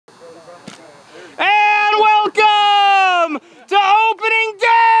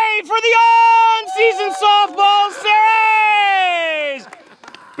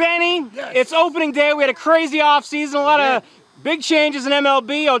It's opening day. We had a crazy offseason, a lot of big changes in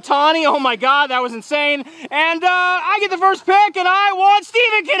MLB. Ohtani, oh my God, that was insane. And I get the first pick, and I want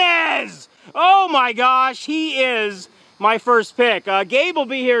Steven Kinez. Oh my gosh, he is my first pick. Gabe will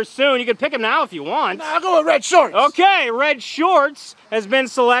be here soon. You can pick him now if you want. I'll go with red shorts. Okay, red shorts has been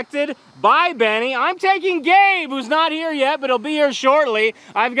selected by Benny. I'm taking Gabe, who's not here yet, but he'll be here shortly.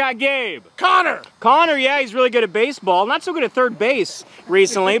 I've got Gabe. Connor, yeah, he's really good at baseball. Not so good at third base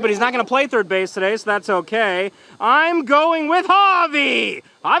recently, but he's not going to play third base today, so that's okay. I'm going with Javi.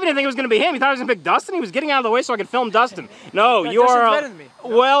 Javi didn't think it was going to be him. He thought he was going to pick Dustin. He was getting out of the way so I could film Dustin. No, you are... better than me.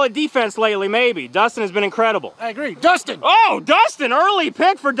 Well, at defense lately, maybe. Dustin has been incredible. I agree. Dustin! Oh, Dustin! Early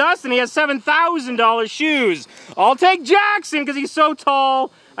pick for Dustin. He has $7,000 shoes. I'll take Jackson because he's so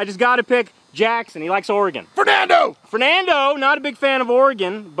tall. I just got to pick Jackson. He likes Oregon. Fernando, not a big fan of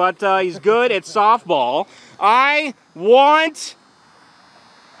Oregon, but he's good at softball. I want...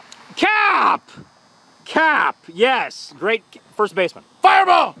 Cap, yes. Great first baseman.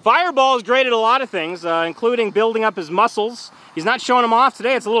 Fireball is great at a lot of things, including building up his muscles. He's not showing them off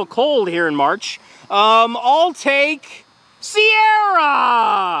today. It's a little cold here in March. I'll take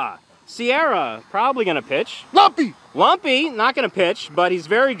Sierra, probably going to pitch. Lumpy, not going to pitch, but he's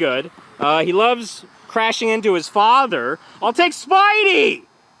very good. He loves crashing into his father. I'll take Spidey.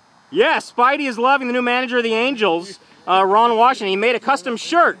 Yes, Spidey is loving the new manager of the Angels, Ron Washington. He made a custom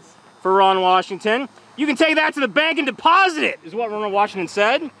shirt for Ron Washington. You can take that to the bank and deposit it, is what Ron Washington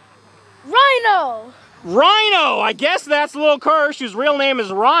said. Rhino, I guess that's Lil Kirsch, whose real name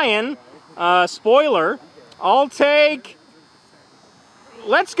is Ryan. Spoiler. I'll take...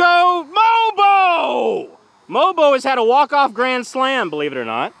 Let's go Mobo! Mobo has had a walk-off grand slam, believe it or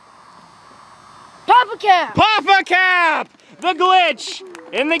not. Papa Cap, the glitch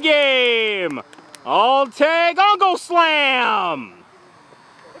in the game. I'll take Uncle Slam.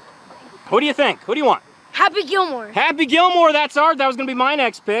 Who do you think? Who do you want? Happy Gilmore, that's art. That was going to be my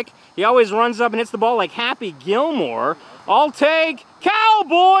next pick. He always runs up and hits the ball like Happy Gilmore. I'll take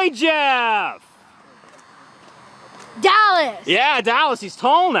Cowboy Jeff. Dallas. Yeah, Dallas. He's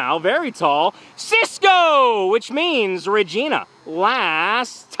tall now, very tall. Cisco, which means Regina.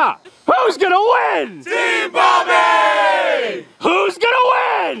 Last top. Who's gonna win? Team Bobby! Who's gonna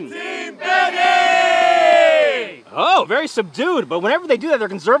win? Team Benny! Oh, very subdued, but whenever they do that, they're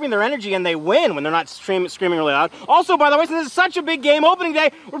conserving their energy and they win when they're not screaming really loud. Also, by the way, since this is such a big game, opening day,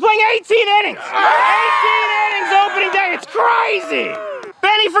 we're playing 18 innings! 18 innings opening day, it's crazy!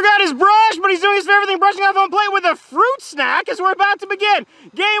 Benny forgot his brush, but he's doing his favorite thing, brushing off on plate with a fruit snack as we're about to begin.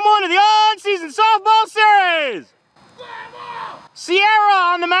 Game 1 of the on-season softball series! Sierra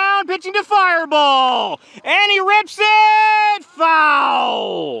on the mound, pitching to Fireball. And he rips it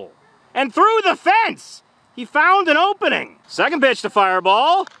foul. And through the fence, he found an opening. Second pitch to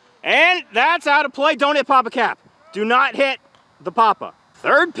Fireball. And that's out of play. Don't hit Papa Cap. Do not hit the Papa.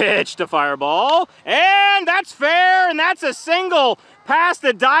 Third pitch to Fireball. And that's fair. And that's a single past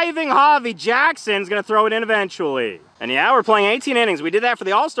the diving Javi. Jackson's going to throw it in eventually. And yeah, we're playing 18 innings. We did that for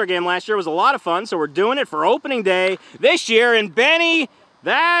the All-Star game last year. It was a lot of fun, so we're doing it for opening day this year. And Benny,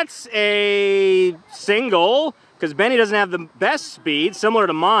 that's a single, because Benny doesn't have the best speed, similar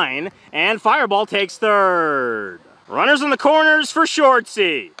to mine. And Fireball takes third. Runners in the corners for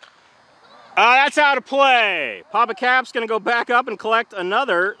Shortsy. That's out of play. Papa Cap's going to go back up and collect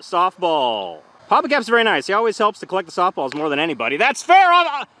another softball. Papa Cap's very nice. He always helps to collect the softballs more than anybody. That's fair.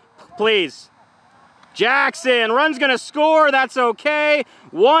 Please. Jackson, run's gonna score, that's okay.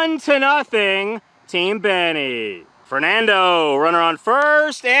 1-0, Team Benny. Fernando, runner on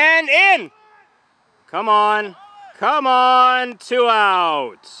first, and in! Come on, 2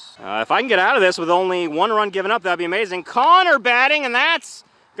 outs. If I can get out of this with only 1 run given up, that'd be amazing. Connor batting, and that's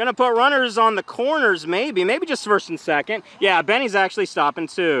gonna put runners on the corners, maybe just first and second. Yeah, Benny's actually stopping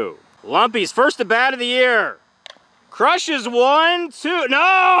 2. Lumpy's first at bat of the year. Crushes 1, 2,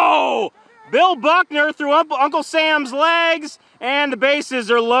 no! Bill Buckner threw up Uncle Sam's legs, and the bases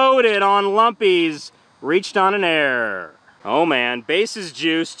are loaded on Lumpy's. Reached on an error. Oh man, bases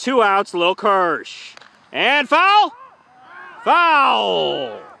juice, 2 outs, Lil Kirsch. And foul?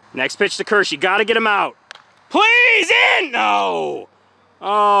 Foul! Next pitch to Kirsch, you gotta get him out. Please, in! No!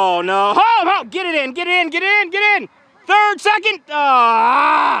 Oh no, oh, get it in! Third, second,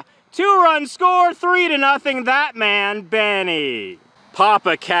 2-run score, 3-0, that man, Benny.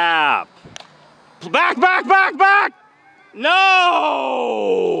 Papa Cap. Back!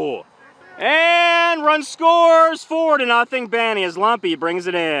 No! And run scores, 4-0, Benny as Lumpy brings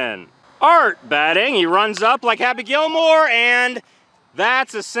it in. Art batting, he runs up like Happy Gilmore, and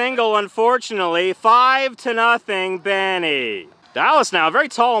that's a single, unfortunately. 5-0, Benny. Dallas now, a very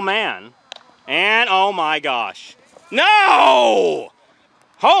tall man. And, oh my gosh. No!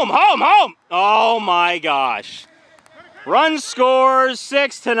 Home, home, home! Oh my gosh. Run scores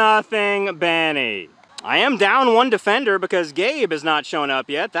 6-0, Benny. I am down one defender because Gabe has not shown up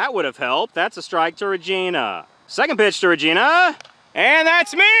yet. That would have helped. That's a strike to Regina. Second pitch to Regina. And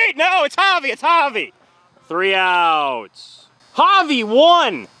that's me! No, it's Javi, it's Javi. 3 outs. Javi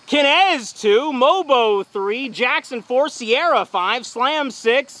 1, Kinez 2, Mobo 3, Jackson 4, Sierra 5, Slam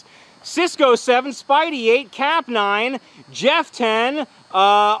 6, Cisco 7, Spidey 8, Cap 9, Jeff 10.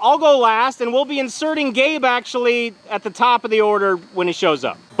 I'll go last, and we'll be inserting Gabe actually at the top of the order when he shows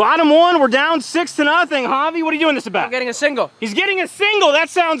up. Bottom 1, we're down 6-0. Javi, what are you doing this about? I'm getting a single. He's getting a single. That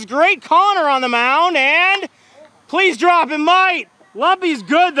sounds great. Connor on the mound, and please drop him, Mike. Lumpy's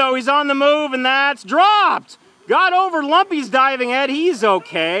good, though. He's on the move, and that's dropped. Got over Lumpy's diving head. He's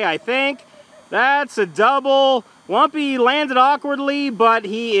okay, I think. That's a double. Lumpy landed awkwardly, but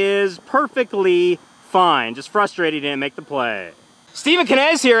he is perfectly fine. Just frustrated he didn't make the play. Steven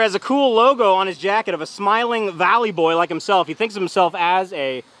Kinez here has a cool logo on his jacket of a smiling Valley boy like himself. He thinks of himself as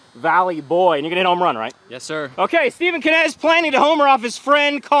a Valley boy, and you're gonna hit home run, right? Yes, sir. Okay, Steven Kinez planning to homer off his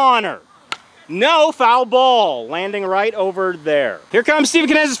friend Connor. No, foul ball, landing right over there. Here comes Steven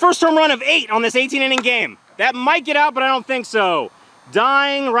Kinez's first home run of 8 on this 18-inning game. That might get out, but I don't think so.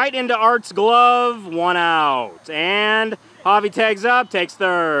 Dying right into Art's glove, 1 out. And Javi tags up, takes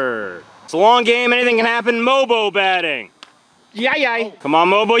third. It's a long game, anything can happen. Mobo batting. Yay. Come on,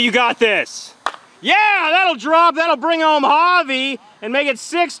 Mobo, you got this. Yeah, that'll drop. That'll bring home Javi and make it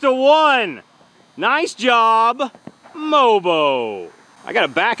 6-1. Nice job, Mobo. I got to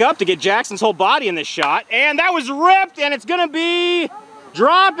back up to get Jackson's whole body in this shot. And that was ripped, and it's going to be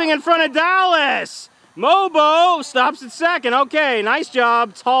dropping in front of Dallas. Mobo stops at second. Okay, nice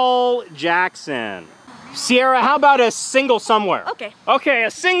job, tall Jackson. Sierra, how about a single somewhere? Okay. Okay,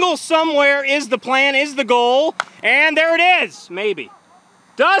 a single somewhere is the plan, is the goal. And there it is, maybe.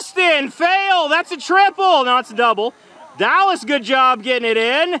 Dustin, fail, that's a triple. No, it's a double. Dallas, good job getting it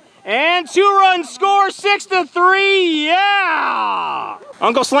in. And 2-run score, 6-3, yeah!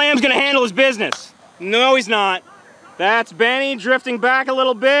 Uncle Slam's gonna handle his business. No, he's not. That's Benny drifting back a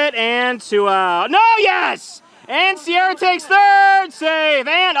little bit, and 2 out. No, yes! And Sierra takes third, save,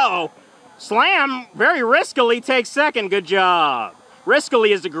 and uh-oh. Slam very riskily takes second, good job.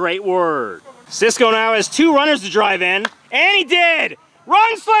 Riskily is a great word. Cisco now has 2 runners to drive in, and he did!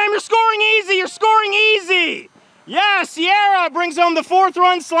 Run, Slam, you're scoring easy, you're scoring easy! Yeah, Sierra brings home the 4th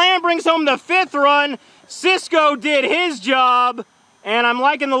run, Slam brings home the 5th run. Cisco did his job, and I'm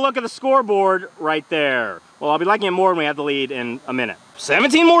liking the look of the scoreboard right there. Well, I'll be liking it more when we have the lead in a minute.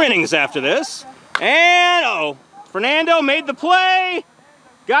 17 more innings after this. And, uh-oh, Fernando made the play,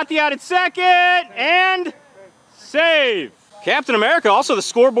 got the out at second, and save. Captain America, also the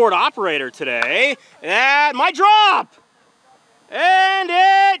scoreboard operator today. That might drop. And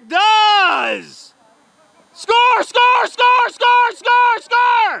it does. Score, score, score, score, score,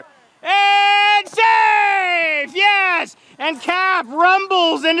 score. And save, yes. And Cap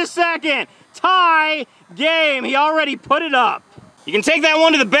rumbles into second. Tie game, he already put it up. You can take that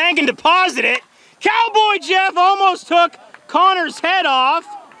one to the bank and deposit it. Cowboy Jeff almost took Connor's head off.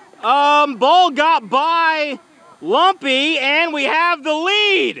 Ball got by Lumpy, and we have the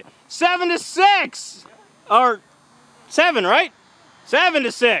lead. 7-6. Or 7, right?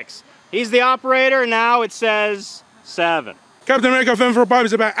 7-6. He's the operator, and now it says 7. Captain America fan for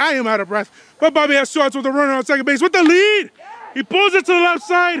Bobby's back. I am out of breath, but Bobby has 2 outs with a runner on second base with the lead. He pulls it to the left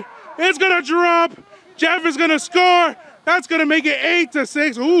side. It's gonna drop. Jeff is gonna score. That's gonna make it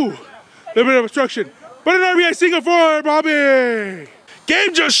 8-6. Ooh, a little bit of obstruction. But an RBI single for Bobby.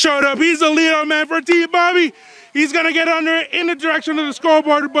 Gabe just showed up. He's the leadoff man for Team Bobby. He's gonna get under it in the direction of the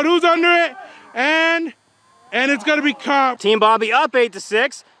scoreboard, but who's under it? And it's gonna be Cop. Team Bobby up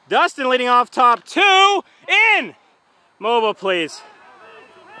 8-6. Dustin leading off top 2. In! Mobo, please.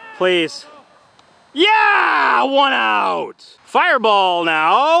 Please. Yeah! 1 out. Fireball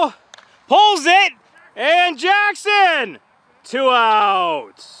now. Pulls it. And Jackson. 2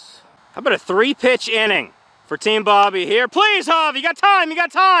 outs. How about a 3-pitch inning for Team Bobby here? Please, Javi, you got time, you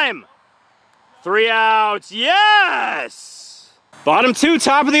got time. 3 outs. Yes! Bottom 2,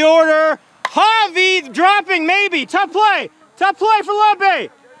 top of the order. Javi dropping, maybe. Tough play. Tough play for Lumpy.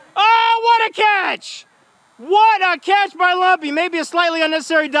 Oh, what a catch! What a catch by Lumpy. Maybe a slightly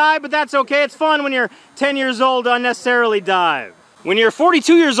unnecessary dive, but that's okay. It's fun when you're 10 years old to unnecessarily dive. When you're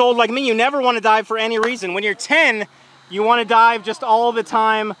 42 years old like me, you never want to dive for any reason. When you're 10, you want to dive just all the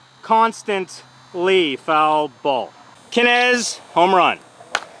time, constantly. Foul ball. Kinez, home run.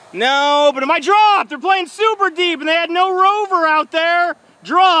 No, but it might drop. They're playing super deep, and they had no rover out there.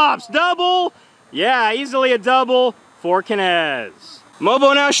 drops, double. Yeah, easily a double for Kinez.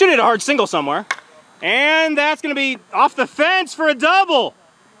 Mobo now should hit a hard single somewhere. And that's gonna be off the fence for a double.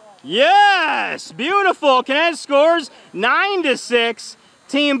 Yes, beautiful. Kinez scores 9-6.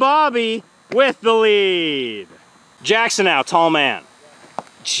 Team Bobby with the lead. Jackson now, tall man.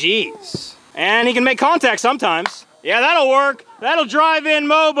 Jeez. And he can make contact sometimes. Yeah, that'll work. That'll drive in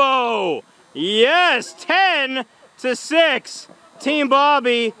Mobo. Yes, 10-6. Team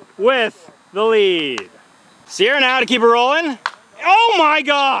Bobby with the lead. Sierra now to keep it rolling. Oh my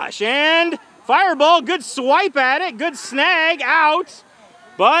gosh, and fireball, good swipe at it, good snag, out.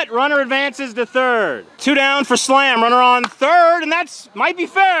 But runner advances to third. 2 down for Slam, runner on third, and that's might be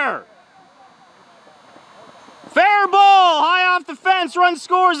fair. Fair ball, high off the fence, run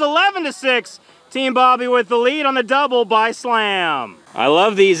scores 11-6. Team Bobby with the lead on the double by Slam. I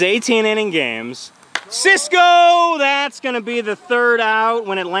love these 18-inning games. Cisco, that's gonna be the third out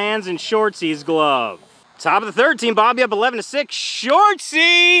when it lands in Shortsy's glove. Top of the third, Team Bobby up 11-6.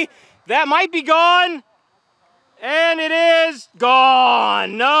 Shortsy, that might be gone. And it is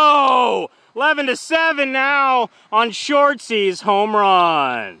gone, no. 11-7 now on Shortsy's home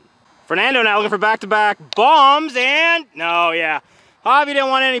run. Fernando now looking for back-to-back bombs, and no, yeah. Javi didn't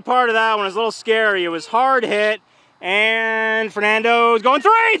want any part of that one. It was a little scary. It was hard hit, and Fernando's going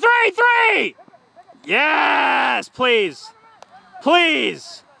three. Yes, please.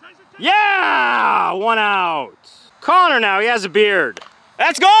 Please. Yeah, 1 out. Connor now, he has a beard.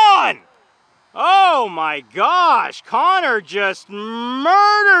 That's gone. Oh my gosh, Connor just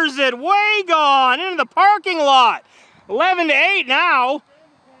murders it, way gone, into the parking lot. 11-8 now.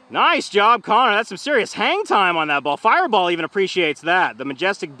 Nice job, Connor. That's some serious hang time on that ball. Fireball even appreciates that, the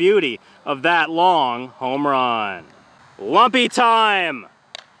majestic beauty of that long home run. Lumpy time.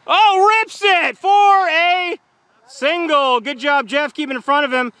 Oh, rips it for a single. Good job, Jeff, keeping in front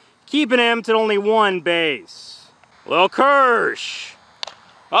of him, keeping him to only 1 base. Lil Kirsch.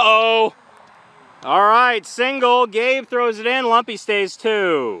 Uh-oh. All right, single. Gabe throws it in. Lumpy stays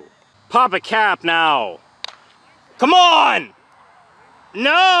 2. Pop a cap now. Come on!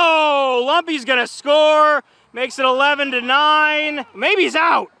 No! Lumpy's gonna score. Makes it 11-9. Maybe he's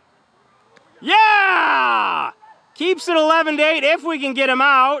out. Yeah! Keeps it 11-8 if we can get him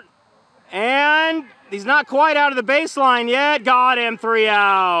out. And he's not quite out of the baseline yet. Got him, 3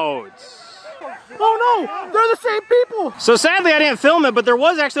 outs. Oh no, they're the same people. So sadly I didn't film it, but there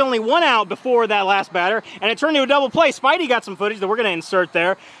was actually only 1 out before that last batter, and it turned into a double play. Spidey got some footage that we're gonna insert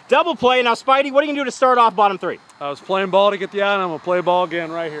there. Double play. Now Spidey, what are you gonna do to start off bottom 3? I was playing ball to get the out, and I'm gonna play ball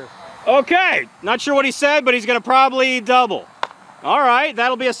again right here. Okay, not sure what he said, but he's gonna probably double. All right,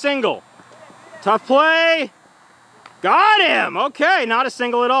 that'll be a single. Tough play. Got him. Okay, not a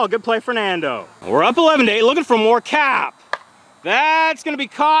single at all. Good play, Fernando. We're up 11-8, looking for more cap. That's going to be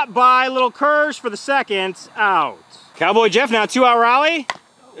caught by Little Kirsch for the second out. Cowboy Jeff now, 2-out rally.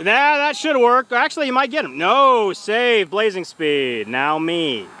 That should work. Actually, you might get him. No, save, blazing speed. Now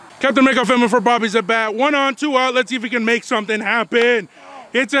me. Captain Mako filming for Bobby's at bat. 1 on, 2 out. Let's see if we can make something happen.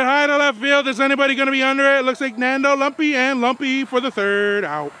 Hits it high to left field. Is anybody going to be under it? Looks like Nando, Lumpy, and Lumpy for the 3rd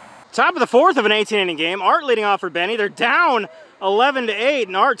out. Top of the 4th of an 18-inning game. Art leading off for Benny. They're down 11-8,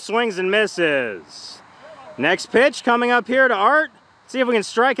 and Art swings and misses. Next pitch coming up here to Art. See if we can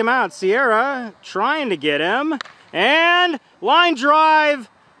strike him out. Sierra trying to get him. And line drive.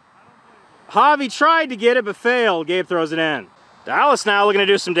 Javi tried to get it but failed. Gabe throws it in. Dallas now looking to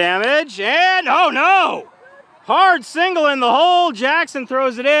do some damage. And oh no! Hard single in the hole. Jackson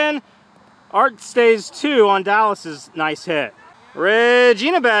throws it in. Art stays 2 on Dallas's nice hit.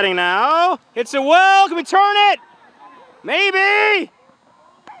 Regina batting now. Hits it well. Can we turn it? Maybe.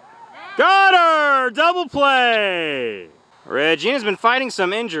 Got her! Double play! Regina's been fighting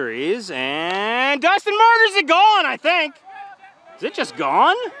some injuries, and Dustin murders it. Gone, I think. Is it just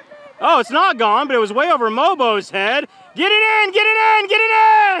gone? Oh, it's not gone, but it was way over Mobo's head. Get it in! Get it in! Get it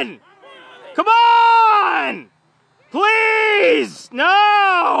in! Come on! Please!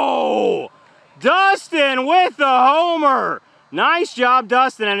 No! Dustin with the homer. Nice job,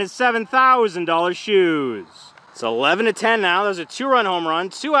 Dustin, and his $7,000 shoes. It's 11-10 now. There's a 2-run home run.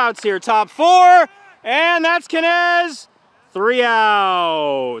 2 outs here, top 4. And that's Kinez. 3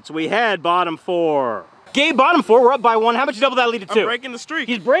 outs. We head bottom 4. Gabe, bottom 4. We're up by 1. How much you double that lead to 2? I'm breaking the streak.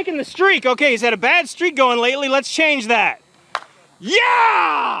 He's breaking the streak. Okay, he's had a bad streak going lately. Let's change that.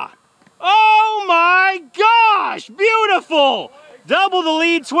 Yeah! Oh my gosh! Beautiful! Double the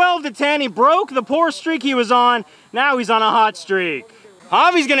lead, 12-10. He broke the poor streak he was on. Now he's on a hot streak.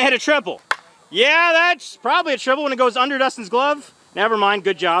 Javi's gonna hit a triple. Yeah, that's probably a triple when it goes under Dustin's glove. Never mind,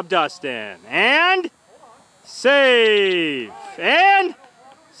 good job, Dustin. And save. And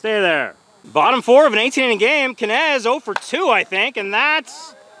Stay there. Bottom 4 of an 18-inning game. Kinez 0 for 2, I think, and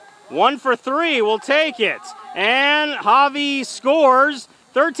that's 1 for 3. We'll take it. And Javi scores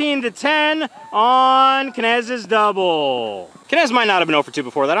 13-10 on Kinez's double. Kinez might not have been 0 for 2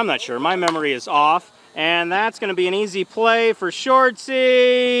 before that. I'm not sure. My memory is off. And that's going to be an easy play for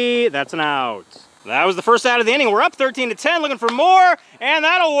Shortsy. That's an out. That was the first out of the inning. We're up 13-10, looking for more, and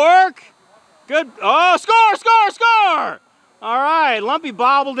that'll work. Good. Oh, score, score, score! All right, Lumpy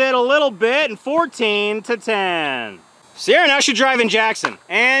bobbled it a little bit, and 14-10. Sierra now should drive in Jackson,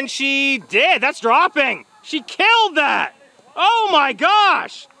 and she did. That's dropping. She killed that. Oh my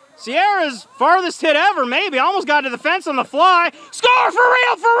gosh. Sierra's farthest hit ever, maybe. Almost got to the fence on the fly. Score for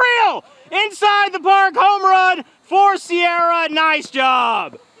real, for real! Inside the park, home run for Sierra. Nice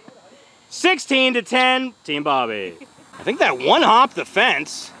job. 16-10, Team Bobby. I think that one hopped the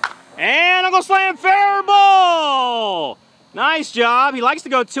fence. And Uncle Slam fair ball. Nice job. He likes to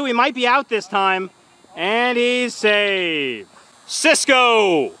go 2. He might be out this time. And he's safe.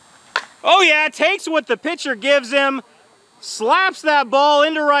 Cisco. Oh yeah, takes what the pitcher gives him. Slaps that ball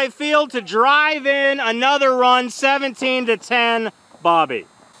into right field to drive in another run. 17-10, Bobby.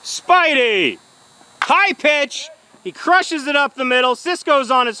 Spidey. High pitch. He crushes it up the middle.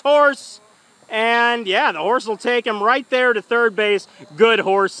 Cisco's on his horse. And yeah, the horse will take him right there to third base. Good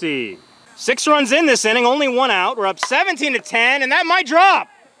horsey. 6 runs in this inning, only 1 out. We're up 17-10, and that might drop.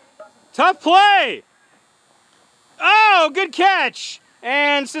 Tough play. Oh, good catch.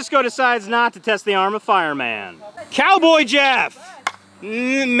 And Cisco decides not to test the arm of Fireman. Cowboy Jeff.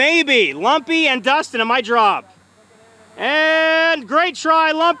 Maybe. Lumpy and Dustin, it might drop. And great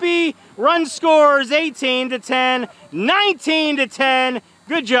try, Lumpy. Run scores 18-10, 19-10.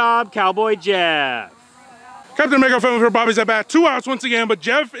 Good job, Cowboy Jeff. Captain Mega filming for Bobby's at bat. 2 outs once again, but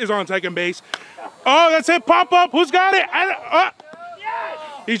Jeff is on second base. Oh, that's it. Pop up. Who's got it?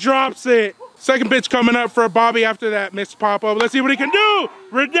 He drops it. Second pitch coming up for Bobby after that missed pop up. Let's see what he can do.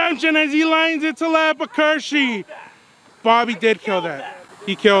 Redemption as he lines it to left of Kershey. Bobby did kill that.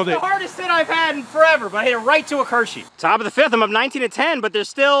 He killed it. The hardest hit I've had in forever, but I hit it right to a Kershey. Top of the 5th, I'm up 19-10, but there's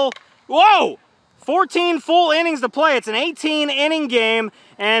still, whoa, 14 full innings to play. It's an 18-inning game,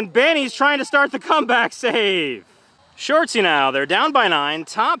 and Benny's trying to start the comeback save. Shortsy now, they're down by 9,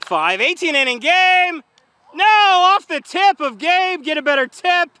 top 5, 18-inning game. No, off the tip of Gabe, get a better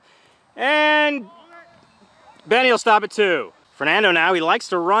tip, and Benny will stop it 2. Fernando now, he likes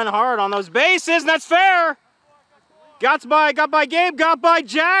to run hard on those bases, and that's fair. Got by Gabe, got by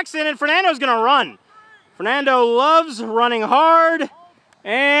Jackson, and Fernando's gonna run. Fernando loves running hard.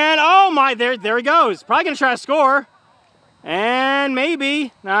 And oh my, there he goes. Probably gonna try to score. And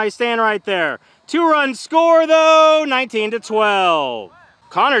maybe. Now he's staying right there. 2-run score though, 19-12.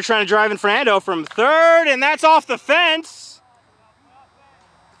 Connor trying to drive in Fernando from third, and that's off the fence.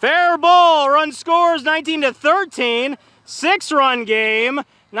 Fair ball, run scores 19-13. 6-run game.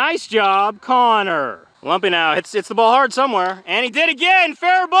 Nice job, Connor. Lumpy now, hits the ball hard somewhere. And he did again,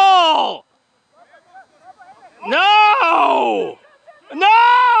 fair ball! No!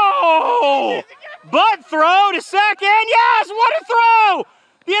 No! Butt throw to second, yes, what a throw!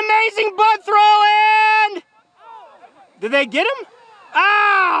 The amazing butt throw, and... Did they get him?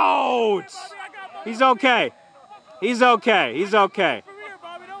 Out! He's okay. He's okay, he's okay.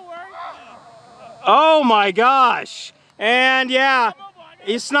 Oh my gosh. And yeah.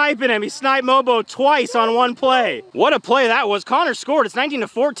 He's sniping him. He sniped Mobo twice on one play. What a play that was. Connor scored. It's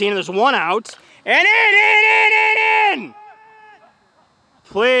 19-14, and there's 1 out. And in!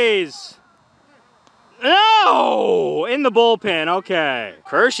 Please. No! In the bullpen. Okay.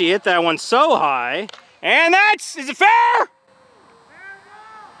 Kershey hit that one so high. And is it fair?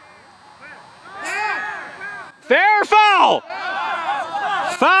 Fair or foul?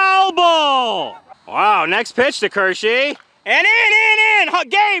 Foul ball. Wow, next pitch to Kershey. And in!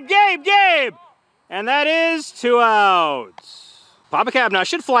 Gabe! And that is 2 outs. Papa Cab now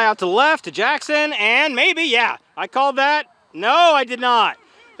should fly out to left to Jackson, and maybe, yeah, I called that. No, I did not.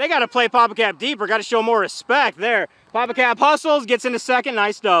 They got to play Papa Cab deeper, got to show more respect there. Papa Cab hustles, gets into second,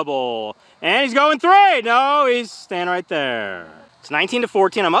 nice double. And he's going 3. No, he's staying right there. It's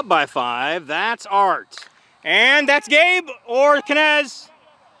 19-14, I'm up by 5. That's Art. And that's Gabe or Kinez.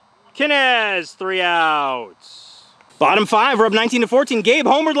 Kinez, 3 outs. Bottom 5, we're up 19-14. Gabe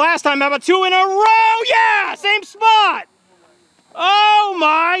homered last time. How about 2 in a row? Yeah, same spot. Oh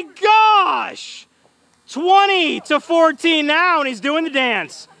my gosh. 20-14 now, and he's doing the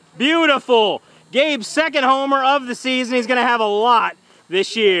dance. Beautiful. Gabe's 2nd homer of the season. He's gonna have a lot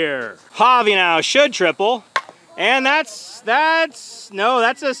this year. Javi now should triple. And that's a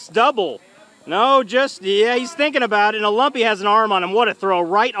double. No, just, yeah, he's thinking about it, and a Lumpy has an arm on him. What a throw,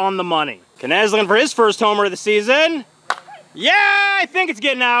 right on the money. Kinez looking for his first homer of the season. Yeah, I think it's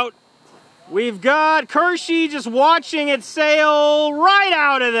getting out. We've got Kershey just watching it sail right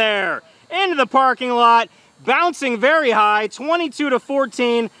out of there into the parking lot, bouncing very high,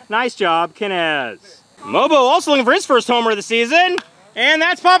 22-14. Nice job, Kinez. Mobo also looking for his first homer of the season, and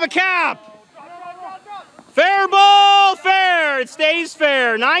that's Papa Cap. Fair ball, fair. It stays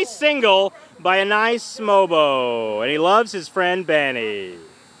fair. Nice single by a nice Mobo, and he loves his friend Benny.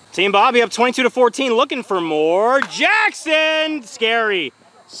 Team Bobby up 22-14, looking for more. Jackson, scary,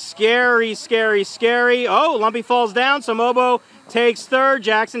 scary, scary, scary. Oh, Lumpy falls down, so Mobo takes third.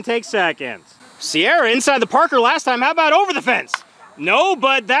 Jackson takes second. Sierra inside the Parker last time. How about over the fence? No,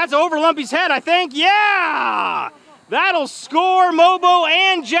 but that's over Lumpy's head, I think. Yeah, that'll score Mobo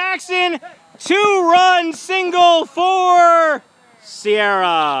and Jackson. 2-run single for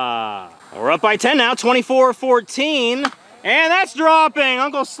Sierra. We're up by 10 now, 24-14. And that's dropping.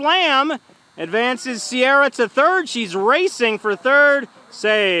 Uncle Slam advances Sierra to third. She's racing for third.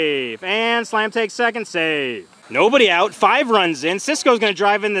 Safe. And Slam takes second. Safe. Nobody out. 5 runs in. Cisco's going to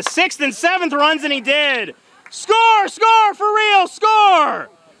drive in the 6th and 7th runs, and he did. Score! Score! For real! Score!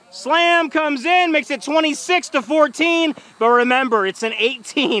 Slam comes in, makes it 26-14, but remember, it's an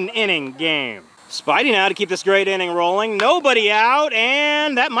 18-inning game. Spidey now to keep this great inning rolling. Nobody out,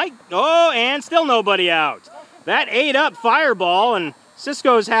 and that might, oh, and still nobody out. That ate up Fireball, and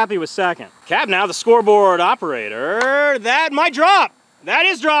Cisco's happy with second. Cap now, the scoreboard operator. That might drop. That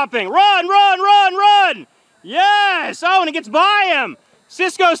is dropping. Run, run, run, run! Yes! Oh, and it gets by him.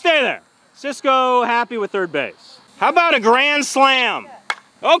 Cisco, stay there. Cisco happy with third base. How about a grand slam?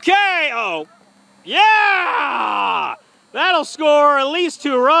 Okay, oh, yeah! That'll score at least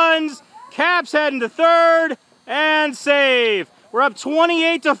 2 runs. Cap's heading to third, and save. We're up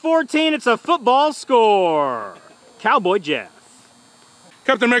 28-14. It's a football score. Cowboy Jeff.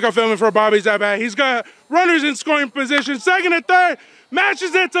 Captain Mecca filming for Bobby's at bat. He's got runners in scoring position. Second and third,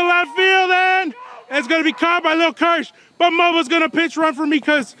 matches it to left field, and it's going to be caught by Lil Kirsch. But Mobo's going to pitch run for me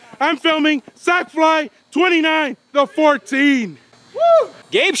because I'm filming. Sack fly, 29-14. Woo!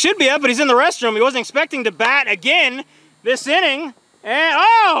 Gabe should be up, but he's in the restroom. He wasn't expecting to bat again this inning. And,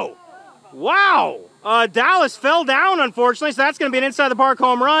 oh! Wow! Dallas fell down, unfortunately, so that's going to be an inside the park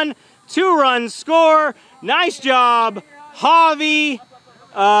home run. 2-run score. Nice job, Javi.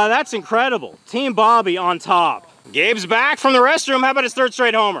 That's incredible. Team Bobby on top. Gabe's back from the restroom. How about his 3rd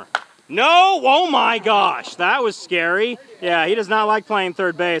straight homer? No! Oh my gosh, that was scary. Yeah, he does not like playing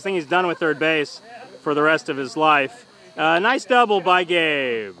third base. I think he's done with third base for the rest of his life. Nice double by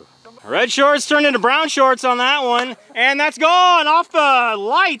Gabe. Red shorts turned into brown shorts on that one, and that's gone off the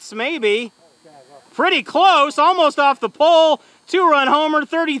lights, maybe. Pretty close, almost off the pole. 2-run homer,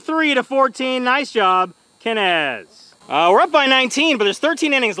 33-14. Nice job, Kinez. We're up by 19, but there's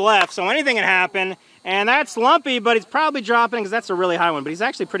 13 innings left, so anything can happen. And that's Lumpy, but he's probably dropping because that's a really high one, but he's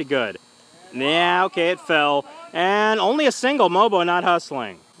actually pretty good. Yeah, okay, it fell. And only a single, Mobo not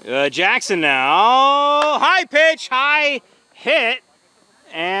hustling. Jackson now. High pitch, high hit.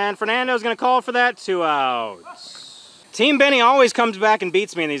 And Fernando's going to call for that. 2 outs. Team Benny always comes back and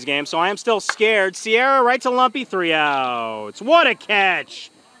beats me in these games, so I am still scared. Sierra right to Lumpy, 3 outs. What a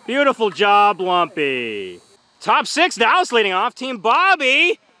catch. Beautiful job, Lumpy. Top 6, Dallas leading off. Team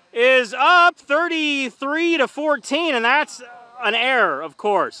Bobby is up 33-14, and that's an error, of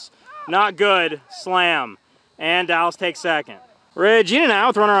course. Not good. Slam. And Dallas takes second. Regina now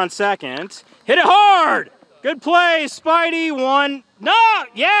with runner on second. Hit it hard! Good play, Spidey. 1. No!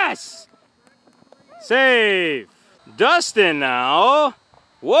 Yes! Save. Dustin now.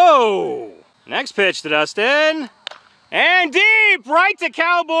 Whoa! Next pitch to Dustin. And deep! Right to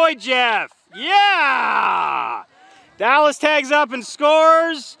Cowboy Jeff. Yeah! Dallas tags up and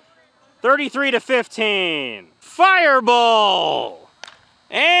scores. 33-15. Fireball!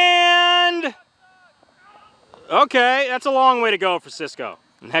 And... okay, that's a long way to go for Cisco.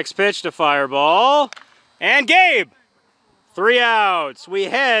 Next pitch to Fireball. And Gabe! 3 outs. We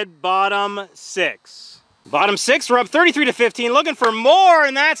head bottom 6. Bottom 6, we're up 33-15. Looking for more,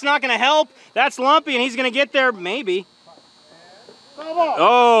 and that's not going to help. That's Lumpy, and he's going to get there, maybe.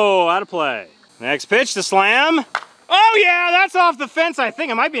 Oh, out of play. Next pitch to Slam. Oh, yeah, that's off the fence, I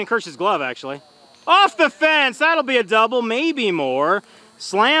think. It might be in Kirsch's glove, actually. Off the fence. That'll be a double, maybe more.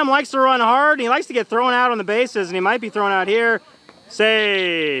 Slam likes to run hard. He likes to get thrown out on the bases, and he might be thrown out here.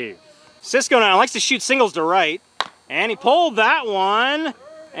 Save. Cisco now likes to shoot singles to right. And he pulled that one.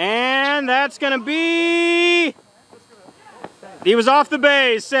 And that's going to be... he was off the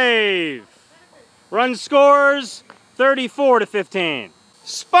base. Save. Run scores 34-15.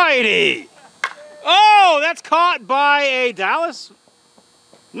 Spidey. Oh, that's caught by a Dallas.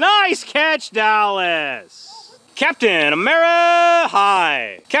 Nice catch, Dallas. Captain Amera,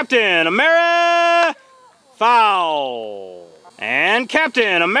 high. Captain Amera, foul. And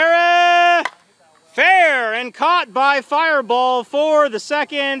Captain Amera, fair, and caught by Fireball for the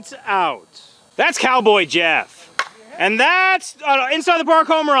second out. That's Cowboy Jeff. And that's inside the park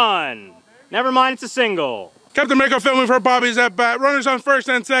home run. Never mind, it's a single. Captain Mako filming for Bobby's at bat. Runners on first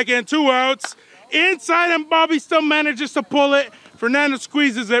and second, 2 outs. Inside, and Bobby still manages to pull it. Fernando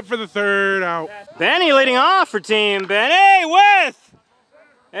squeezes it for the 3rd out. Benny leading off for Team Benny with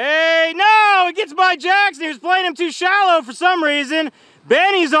a no, it gets by Jackson. He was playing him too shallow for some reason.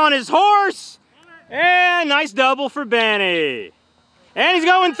 Benny's on his horse, and nice double for Benny. And he's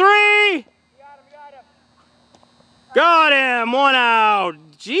going 3. Got him, 1 out.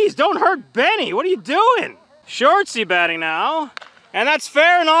 Jeez, don't hurt Benny. What are you doing? Shortsy batting now, and that's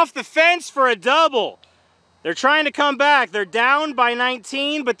fair and off the fence for a double. They're trying to come back. They're down by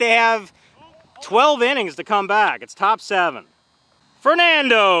 19, but they have 12 innings to come back. It's top 7.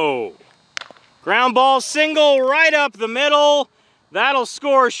 Fernando. Ground ball single right up the middle. That'll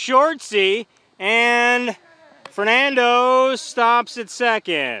score Shortsy, and Fernando stops at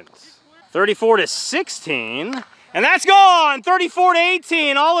second. 34-16, and that's gone.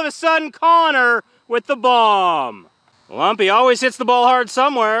 34-18. All of a sudden, Connor with the bomb. Lumpy always hits the ball hard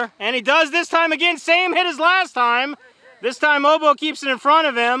somewhere, and he does this time again. Same hit as last time. This time Mobo keeps it in front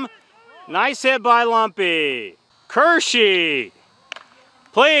of him. Nice hit by Lumpy. Kershey.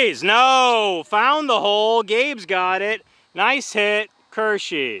 Please, no. Found the hole. Gabe's got it. Nice hit,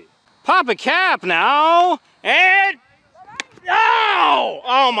 Kershey. Pop a cap now, and oh!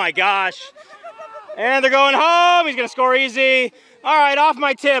 Oh my gosh. And they're going home. He's gonna score easy. All right, off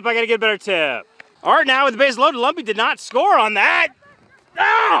my tip. I gotta get a better tip. Art now with the base loaded. Lumpy did not score on that.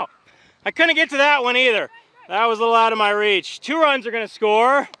 No! I couldn't get to that one either. That was a little out of my reach. 2 runs are going to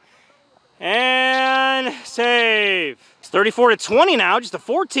score. And save. It's 34-20 now. Just a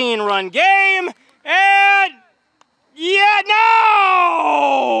 14-run game. And yeah,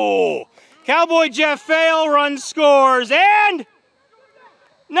 no! Cowboy Jeff fail. Run scores. And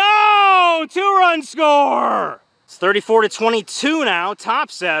no! 2-run score. It's 34-22 now.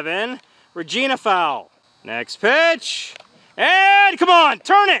 Top 7. Regina foul. Next pitch. And come on,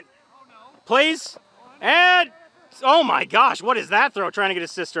 turn it. Please. And oh my gosh, what is that throw? Trying to get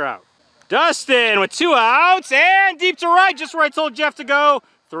his sister out. Dustin with 2 outs and deep to right, just where I told Jeff to go.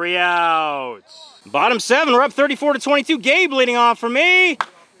 3 outs. Bottom 7, we're up 34-22. Gabe leading off for me.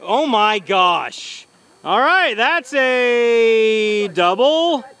 Oh my gosh. All right, that's a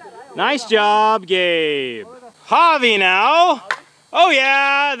double. Nice job, Gabe. Javi now. Oh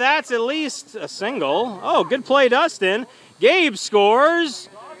yeah, that's at least a single. Oh, good play, Dustin. Gabe scores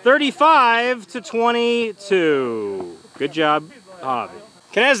 35-22. Good job, Javi.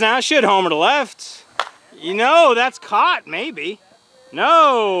 Canez now should homer to left. You know, that's caught, maybe.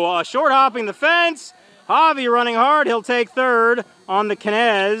 No, short hopping the fence. Javi running hard, he'll take 3rd on the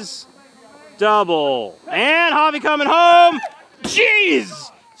Canez double. And Javi coming home.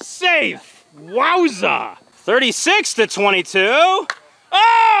 Jeez, safe, wowza. 36-22.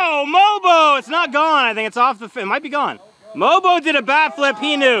 Oh, Mobo! It's not gone. I think it's off the it might be gone. Mobo did a bat flip.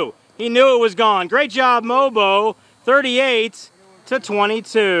 He knew. He knew it was gone. Great job, Mobo.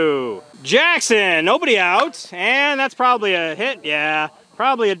 38-22. Jackson, nobody out. And that's probably a hit. Yeah.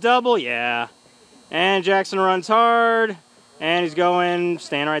 Probably a double. Yeah. And Jackson runs hard. And he's going,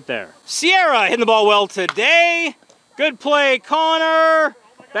 staying right there. Sierra hitting the ball well today. Good play, Connor.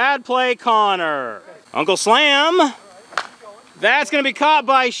 Bad play, Connor. Uncle Slam. That's going to be caught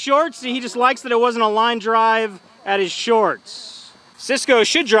by Shortsy. He just likes that it wasn't a line drive at his shorts. Cisco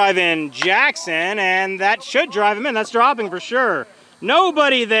should drive in Jackson, and that should drive him in. That's dropping for sure.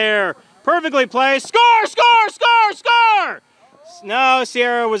 Nobody there. Perfectly placed. Score, score, score, score! No,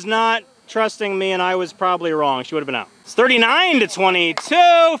 Sierra was not trusting me, and I was probably wrong. She would have been out. It's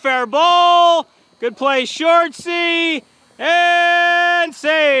 39-22. Fair ball. Good play, Shortsy. And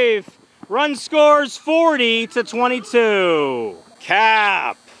safe. Run scores 40-22.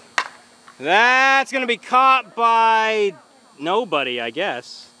 Cap. That's going to be caught by nobody, I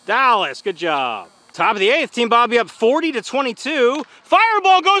guess. Dallas, good job. Top of the 8th, Team Bobby up 40-22.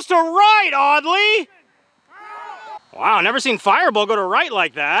 Fireball goes to right, oddly. Wow, never seen Fireball go to right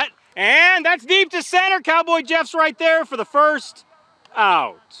like that. And that's deep to center. Cowboy Jeff's right there for the first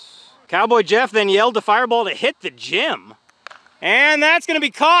out. Cowboy Jeff then yelled to Fireball to hit the gym. And that's going to be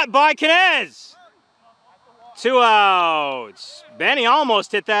caught by Canez. 2 outs. Benny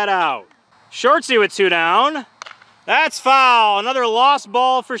almost hit that out. Shortsy with 2 down. That's foul. Another lost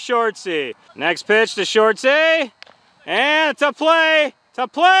ball for Shortsy. Next pitch to Shortsy. And tough play.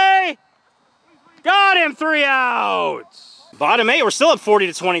 Tough play. Got him, 3 outs. Bottom 8, we're still up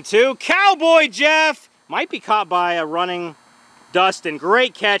 40-22. Cowboy Jeff might be caught by a running Dustin.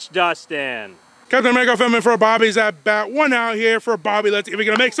 Great catch, Dustin. Captain America filming for Bobby's at bat. 1 out here for Bobby. Let's see if we're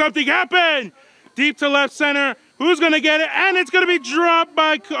going to make something happen. Deep to left center. Who's going to get it? And it's going to be dropped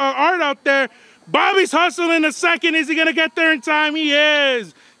by Art out there. Bobby's hustling a second. Is he going to get there in time? He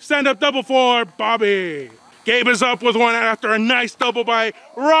is. Stand up double for Bobby. Gabe is up with 1 out after a nice double by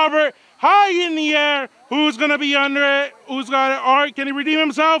Robert. High in the air. Who's going to be under it? Who's got it? Art, can he redeem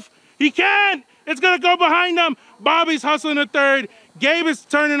himself? He can. It's going to go behind him. Bobby's hustling a third. Gabe is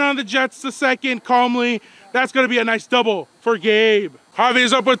turning on the Jets to second calmly. That's going to be a nice double for Gabe. Javi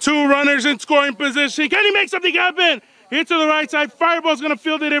is up with 2 runners in scoring position. Can he make something happen? Hit to the right side. Fireball's going to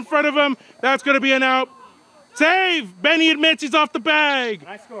field it in front of him. That's going to be an out. Save. Benny admits he's off the bag.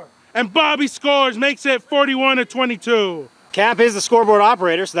 Nice score. And Bobby scores, makes it 41-22. Cap is the scoreboard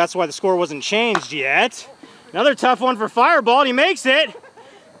operator, so that's why the score wasn't changed yet. Another tough one for Fireball, and he makes it.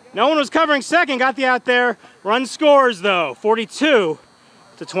 No one was covering second, got the out there. Run scores, though,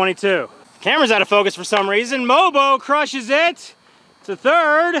 42-22. Camera's out of focus for some reason. Mobo crushes it to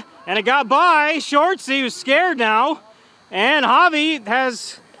third, and it got by Shortsy, who's scared now. And Javi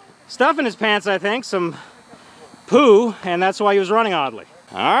has stuff in his pants, I think, some poo, and that's why he was running oddly.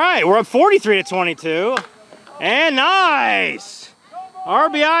 All right, we're up 43-22. And nice!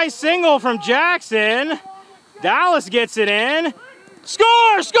 RBI single from Jackson. Dallas gets it in.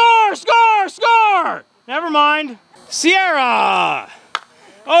 Score, score, score, score! Never mind. Sierra!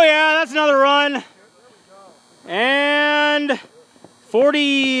 Oh yeah, that's another run. And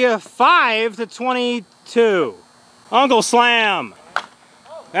 45-22. Uncle Slam.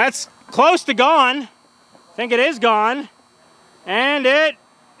 That's close to gone. I think it is gone. And it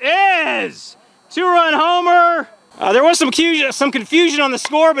is! 2-run homer. There was some confusion on the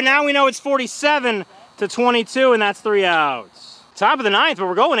score, but now we know it's 47-22, and that's 3 outs. Top of the 9th, but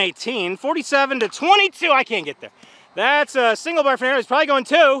we're going 18. 47-22. I can't get there. That's a single by Fernando. He's probably going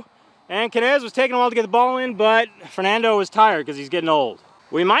 2. And Canez was taking a while to get the ball in, but Fernando was tired because he's getting old.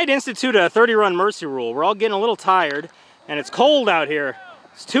 We might institute a 30-run mercy rule. We're all getting a little tired, and it's cold out here.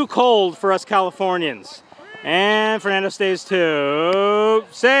 It's too cold for us Californians. And Fernando stays 2.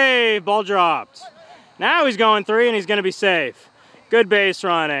 Save. Ball dropped. Now he's going 3, and he's going to be safe. Good base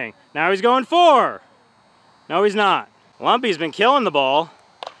running. Now he's going 4. No, he's not. Lumpy's been killing the ball.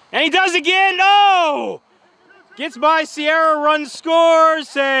 And he does again. No! Gets by Sierra, runs, scores,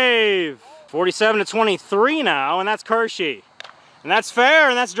 save. 47-23 now, and that's Kershey. And that's fair,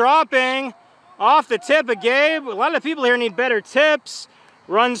 and that's dropping. Off the tip of Gabe. A lot of people here need better tips.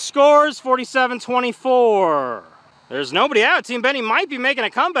 Run scores, 47-24. There's nobody out. Team Benny might be making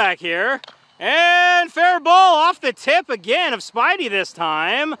a comeback here. And fair ball off the tip again of Spidey this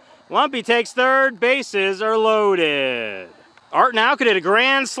time. Lumpy takes third. Bases are loaded. Art now could hit a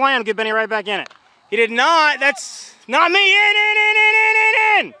grand slam to get Benny right back in it. He did not. That's not me.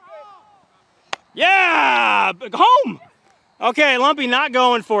 In. Yeah, home. Okay, Lumpy not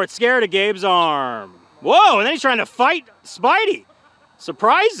going for it. Scared of Gabe's arm. Whoa, and then he's trying to fight Spidey.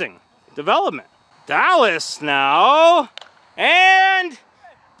 Surprising development. Dallas now. And,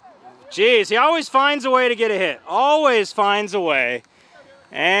 geez, he always finds a way to get a hit. Always finds a way.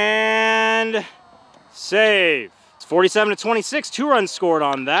 And save. It's 47-26. 2 runs scored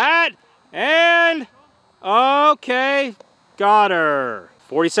on that. And, okay, got her.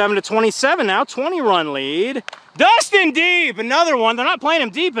 47-27 now. 20-run lead. Dustin deep. Another one. They're not playing him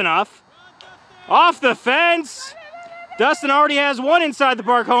deep enough. Off the fence. Dustin already has 1 inside the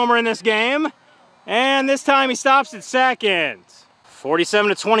park homer in this game. And this time he stops at second.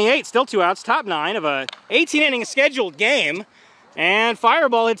 47-28, still 2 outs, top 9 of a 18-inning scheduled game. And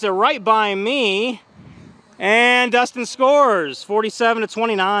Fireball hits it right by me. And Dustin scores,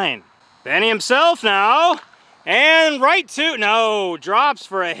 47-29. Benny himself now. And right to, no, drops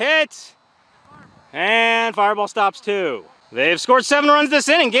for a hit. And Fireball stops 2. They've scored 7 runs this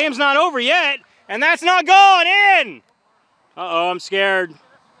inning. Game's not over yet. And that's not going in. Uh-oh, I'm scared.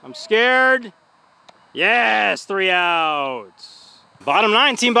 I'm scared. Yes, 3 outs. Bottom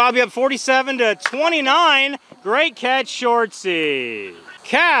 9, Team Bobby up 47-29. Great catch, Shortsy.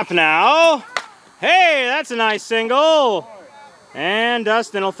 Cap now. Hey, that's a nice single. And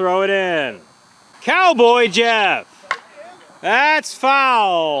Dustin will throw it in. Cowboy Jeff. That's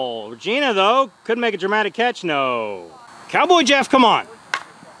foul. Regina, though, couldn't make a dramatic catch, no. Cowboy Jeff, come on.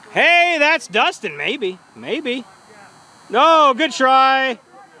 Hey, that's Dustin, maybe. Maybe. No, good try.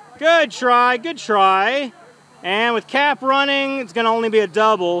 Good try, good try. And with Cap running, it's going to only be a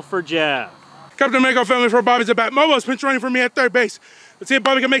double for Jeff. Captain Mako family for Bobby's at bat. Mobo's pinch running for me at third base. Let's see if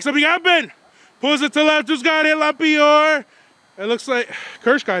Bobby can make something happen. Pulls it to left. Who's got it? Lampior. It looks like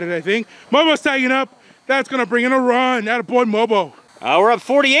Kirsch got it, I think. Mobo's tagging up. That's going to bring in a run. Attaboy, Mobo. We're up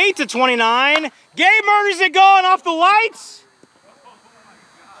 48 to 29. Gabe murders it going off the lights.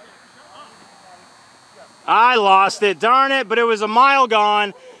 I lost it, darn it, but it was a mile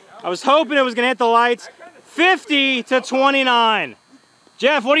gone. I was hoping it was going to hit the lights. 50 to 29.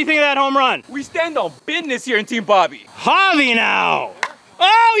 Jeff, what do you think of that home run? We stand on business here in Team Bobby. Javi now.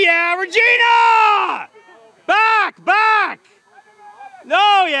 Oh yeah, Regina! Back!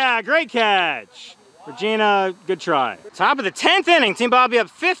 Oh yeah, great catch. Regina, good try. Top of the 10th inning, Team Bobby up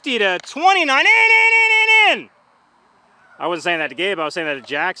 50 to 29. In! I wasn't saying that to Gabe, I was saying that to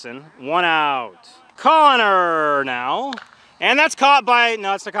Jackson. 1 out. Connor now. And that's caught by,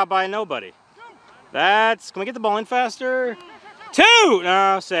 no, it's not caught by nobody. That's, can we get the ball in faster? 2!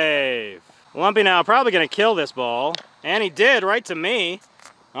 No, save. Lumpy now probably gonna kill this ball. And he did, right to me.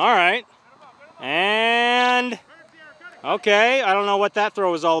 All right. And, okay, I don't know what that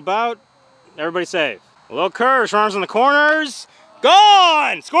throw was all about. Everybody save. A little Kirsch, runners in the corners.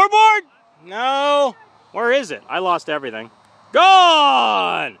 Gone! Scoreboard? No. Where is it? I lost everything.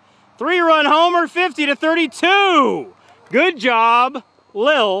 Gone! 3-run homer, 50 to 32. Good job,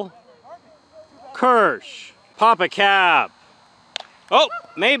 Lil Kirsch. Papa Cap. Oh,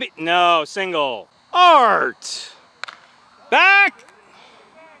 maybe. No, single. Art. Back.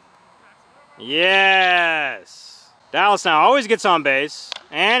 Yes. Dallas now always gets on base.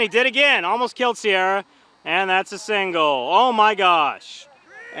 And he did again. Almost killed Sierra. And that's a single. Oh my gosh.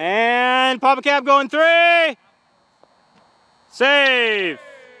 And Papa Cap going 3. Save.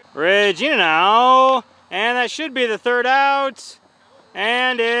 Regina now. And that should be the 3rd out.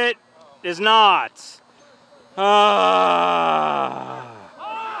 And it is not.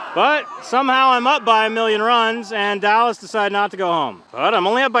 But somehow I'm up by 1,000,000 runs, and Dallas decided not to go home. But I'm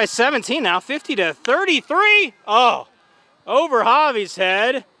only up by 17 now, 50 to 33. Oh, over Javi's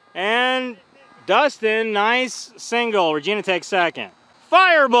head. And Dustin, nice single. Regina takes 2nd.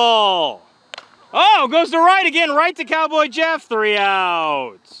 Fireball. Oh, goes to right again, right to Cowboy Jeff, 3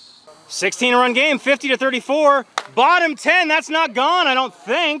 outs. 16-run game, 50 to 34. Bottom 10, that's not gone, I don't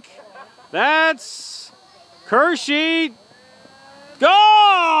think. That's Kershey. Gone!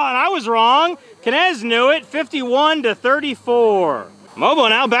 I was wrong. Kinez knew it, 51 to 34. Mobo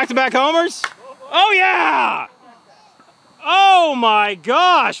now, back-to-back homers. Oh yeah! Oh my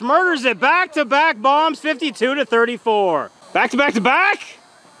gosh, murders it, back-to-back bombs, 52 to 34. Back-to-back-to-back?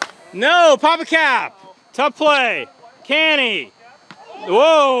 No, Papa Cap. Tough play. Canny.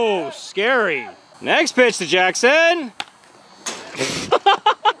 Whoa, scary. Next pitch to Jackson.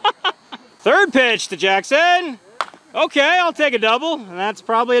 3rd pitch to Jackson. Okay, I'll take a double, and that's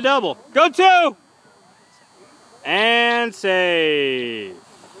probably a double. Go 2. And save.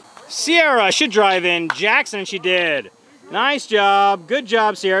 Sierra should drive in. Jackson, she did. Nice job. Good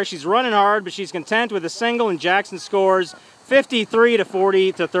job, Sierra. She's running hard, but she's content with a single, and Jackson scores 53 to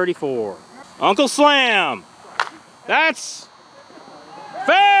 40 to 34. Uncle Slam. That's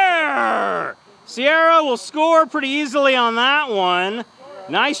fair. Sierra will score pretty easily on that one.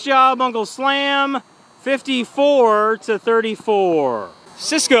 Nice job, Uncle Slam. 54 to 34.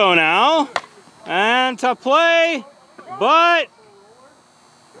 Cisco now. And tough play, but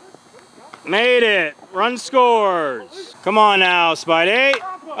made it. Run scores. Come on now, Spidey.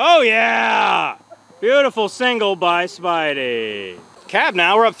 Oh yeah. Beautiful single by Spidey. Cap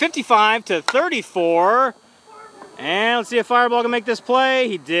now, we're up 55 to 34. And let's see if Fireball can make this play.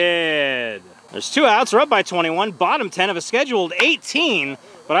 He did. There's 2 outs, we're up by 21. Bottom 10 of a scheduled 18,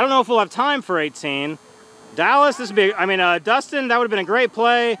 but I don't know if we'll have time for 18. Dallas, this would be, Dustin, that would have been a great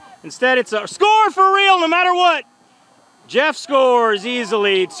play. Instead, it's a score for real, no matter what. Jeff scores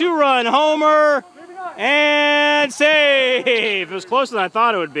easily. 2-run homer and save. It was closer than I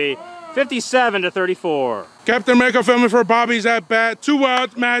thought it would be. 57 to 34. Captain Mako family for Bobby's at bat. 2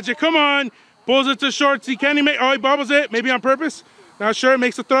 outs, Magic. Come on. Pulls it to short. See, can he make? Oh, he bobbles it. Maybe on purpose. Not sure.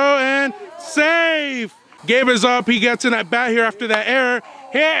 Makes a throw and save. Gabe is up. He gets in at bat here after that error.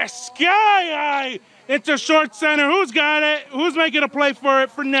 Here, Sky Eye into short center. Who's got it? Who's making a play for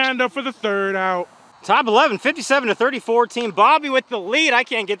it? Fernando for the 3rd out. Top 11, 57 to 34. Team Bobby with the lead. I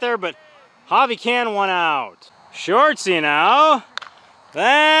can't get there, but Javi can. 1 out. Shortsy now.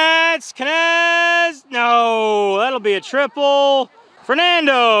 That's Kinez. No, that'll be a triple.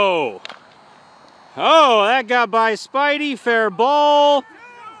 Fernando. Oh, that got by Spidey. Fair ball.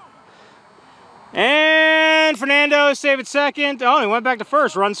 And Fernando save it 2nd. Oh, he went back to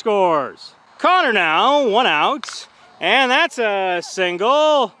 1st. Run scores. Connor now, 1 out. And that's a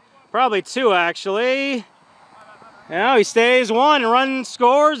single. Probably 2, actually. Now he stays 1 and run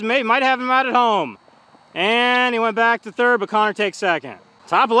scores. Might have him out at home. And he went back to 3rd, but Connor takes 2nd.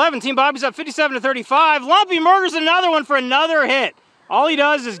 Top 11, Team Bobby's up 57-35. Lumpy murders another one for another hit. All he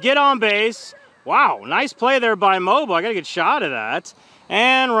does is get on base. Wow, nice play there by Mobile. I got a good shot of that.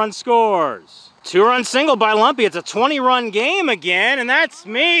 And run scores. 2-run single by Lumpy. It's a 20-run game again, and that's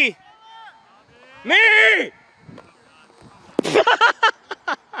me. Me!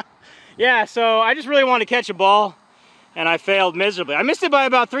 Yeah, so I just really wanted to catch a ball, and I failed miserably. I missed it by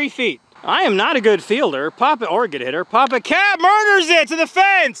about 3 feet. I am not a good fielder, or a good hitter. Papa Cap murders it to the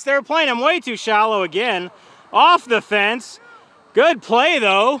fence. They're playing him way too shallow again. Off the fence. Good play,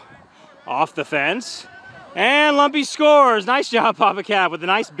 though. Off the fence. And Lumpy scores. Nice job, Papa Cap, with a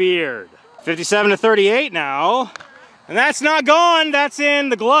nice beard. 57-38 now. And that's not gone. That's in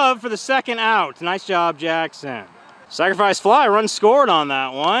the glove for the 2nd out. Nice job, Jackson. Sacrifice fly, run scored on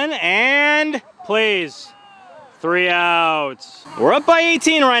that one. And please, 3 outs. We're up by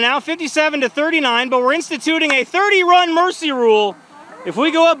 18 right now, 57-39, but we're instituting a 30-run mercy rule. If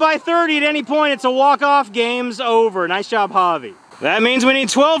we go up by 30 at any point, it's a walk-off, game's over. Nice job, Javi. That means we need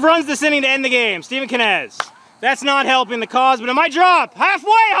 12 runs this inning to end the game. Steven Canez. That's not helping the cause, but it might drop.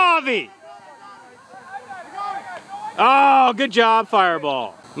 Halfway, Javi! Oh, good job,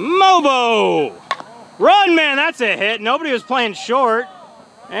 Fireball. Mobo! Run, man, that's a hit. Nobody was playing short.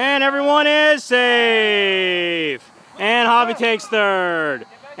 And everyone is safe. And Javi takes 3rd.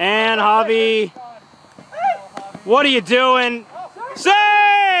 And Javi, what are you doing?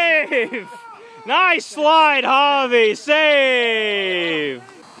 Save! Nice slide, Javi. Save!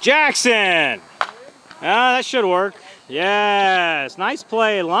 Jackson. That should work. Yes. Nice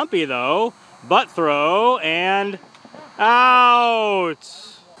play, Lumpy, though. Butt throw and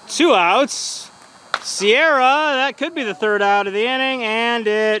out. 2 outs. Sierra, that could be the 3rd out of the inning, and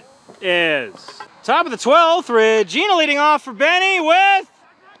it is. Top of the 12th, Regina leading off for Benny with,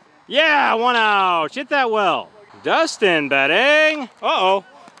 1 out. Hit that well. Dustin batting. Uh-oh.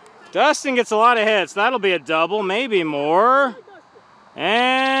 Dustin gets a lot of hits. That'll be a double, maybe more.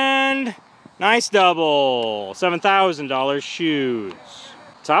 And nice double. $7,000 shoes.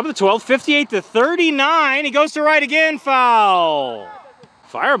 Top of the 12th, 58-39. He goes to right again, foul.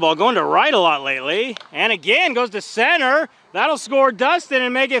 Fireball going to right a lot lately. And again, goes to center. That'll score Dustin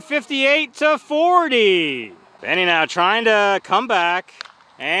and make it 58-40. Benny now trying to come back.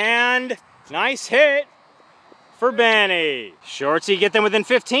 And nice hit for Benny. Shortsy get them within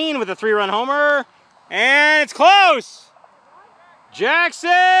 15 with a 3-run homer. And it's close. Jackson,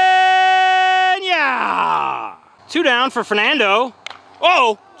 yeah. 2 down for Fernando.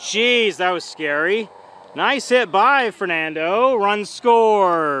 Oh, jeez, that was scary. Nice hit by Fernando. Run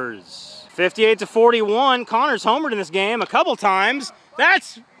scores. 58-41. Connor's homered in this game a couple times.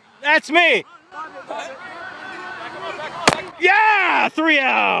 That's me. Yeah, 3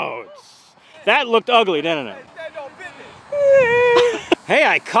 outs. That looked ugly, didn't it? Hey,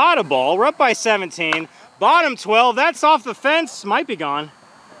 I caught a ball. We're up by 17. Bottom 12. That's off the fence. Might be gone.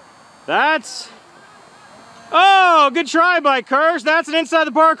 That's... Oh, good try by Kirsch. That's an inside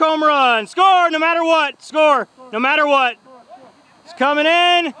the park home run. Score no matter what. Score no matter what. It's coming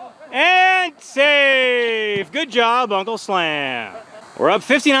in and safe. Good job, Uncle Slam. We're up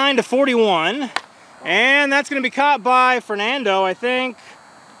 59-41. And that's going to be caught by Fernando, I think.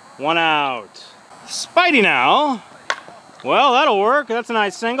 1 out. Spidey now. Well, that'll work. That's a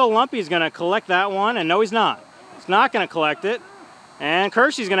nice single. Lumpy's going to collect that one. And no, he's not. He's not going to collect it. And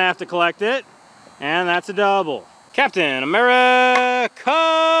Kershey's going to have to collect it. And that's a double. Captain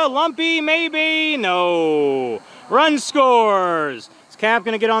America, Lumpy, maybe, no. Run scores. Is Cap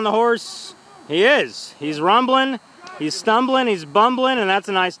gonna get on the horse? He is. He's rumbling, he's stumbling, he's bumbling, and that's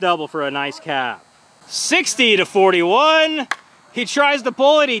a nice double for a nice Cap. 60-41. He tries to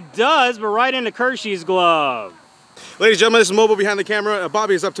pull it, he does, but right into Kershey's glove. Ladies and gentlemen, this is Mobile behind the camera.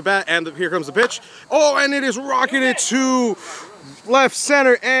 Bobby is up to bat, and here comes the pitch. Oh, and it is rocketed to left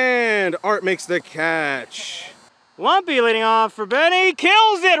center, and Art makes the catch. Lumpy leading off for Benny.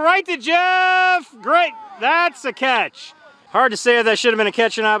 Kills it right to Jeff. Great. That's a catch. Hard to say if that should have been a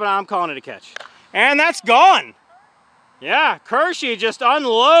catch or not, but I'm calling it a catch. And that's gone. Yeah, Kershey just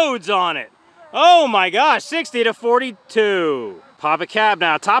unloads on it. Oh my gosh, 60-42. Papa Cab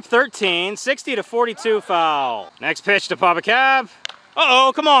now, top 13, 60-42 foul. Next pitch to Papa Cab.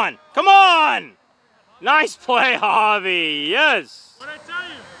 Uh-oh, come on, come on! Nice play, Javi, yes. What'd I tell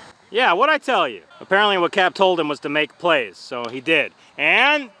you? Yeah, what'd I tell you? Apparently what Cap told him was to make plays, so he did.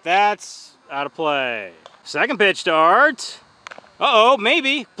 And that's out of play. Second pitch to Art. Uh-oh,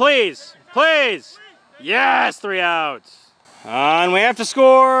 maybe, please. please. Yes, 3 outs. And we have to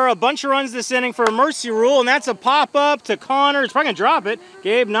score a bunch of runs this inning for a mercy rule, and that's a pop-up to Connor. He's probably going to drop it.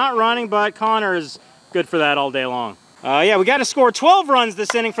 Gabe not running, but Connor is good for that all day long. Yeah, we got to score 12 runs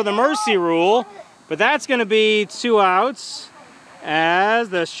this inning for the mercy rule, but that's going to be 2 outs as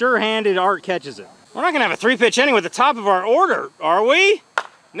the sure-handed Art catches it. We're not going to have a 3-pitch inning with the top of our order, are we?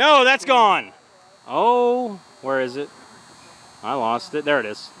 No, that's gone. Oh, where is it? I lost it. There it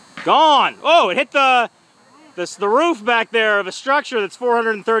is. Gone. Oh, it hit the roof back there of a structure that's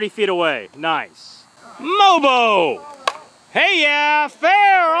 430 feet away. Nice. Mobo. Hey, yeah,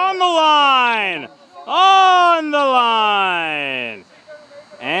 fair on the line. On the line.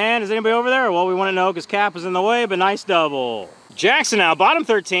 And is anybody over there? Well, we want to know because Cap was in the way, but nice double. Jackson now, bottom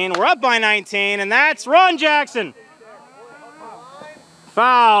 13. We're up by 19, and that's run, Jackson.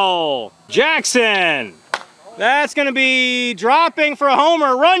 Foul. Jackson. That's going to be dropping for a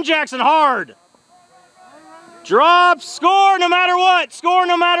homer. Run, Jackson, hard. Drop, score no matter what. Score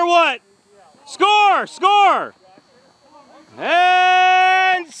no matter what. Score, score.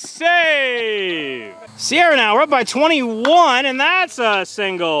 And save. Sierra now, we're up by 21, and that's a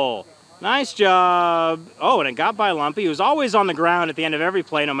single. Nice job. Oh, and it got by Lumpy, who's always on the ground at the end of every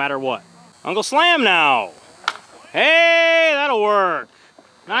play, no matter what. Uncle Slam now. Hey, that'll work.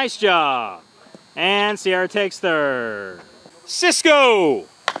 Nice job. And Sierra takes third. Cisco.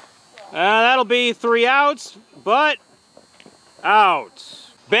 That'll be 3 outs, but out.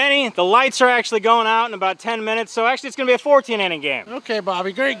 Benny, the lights are actually going out in about 10 minutes, so actually it's going to be a 14-inning game. Okay,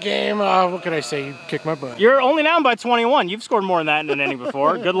 Bobby, great game. What can I say? You kicked my butt. You're only down by 21. You've scored more than that in an inning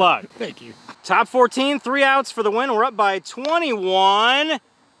before. Good luck. Thank you. Top 14, 3 outs for the win. We're up by 21.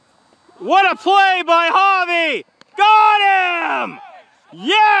 What a play by Javi! Got him!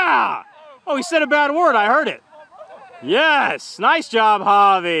 Yeah! Oh, he said a bad word. I heard it. Yes. Nice job,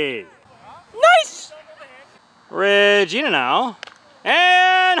 Javi. Nice! Regina now.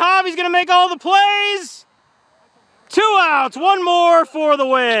 And Javi's going to make all the plays. 2 outs. 1 more for the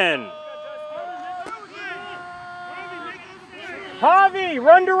win. Javi,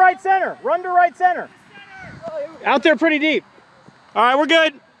 run to right center. Run to right center. Out there pretty deep. All right, we're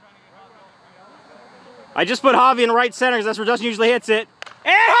good. I just put Javi in right center because that's where Justin usually hits it.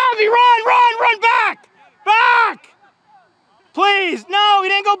 And Javi, run back! Back! Please, no, he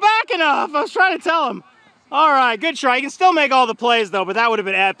didn't go back enough. I was trying to tell him. All right, good try. You can still make all the plays, though, but that would have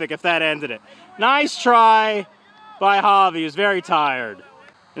been epic if that ended it. Nice try by Javi. He was very tired.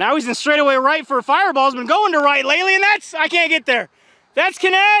 Now he's in straightaway right for a fireball. He's been going to right lately, and that's, I can't get there. That's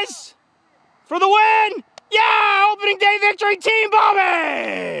Kinez for the win. Yeah, opening day victory, Team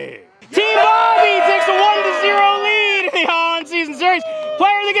Bobby. Team Bobby takes a 1-0 lead in the on-season series.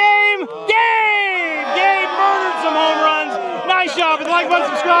 Player of the game, Gabe. Gabe murdered some home runs. Nice job. Hit the like button,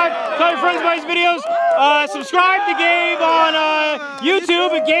 subscribe, tell your friends about his videos. Subscribe to Gabe on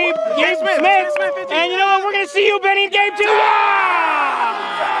YouTube at Gabe Smith. And you know what? We're going to see you, Benny and Gabe, too. Yeah!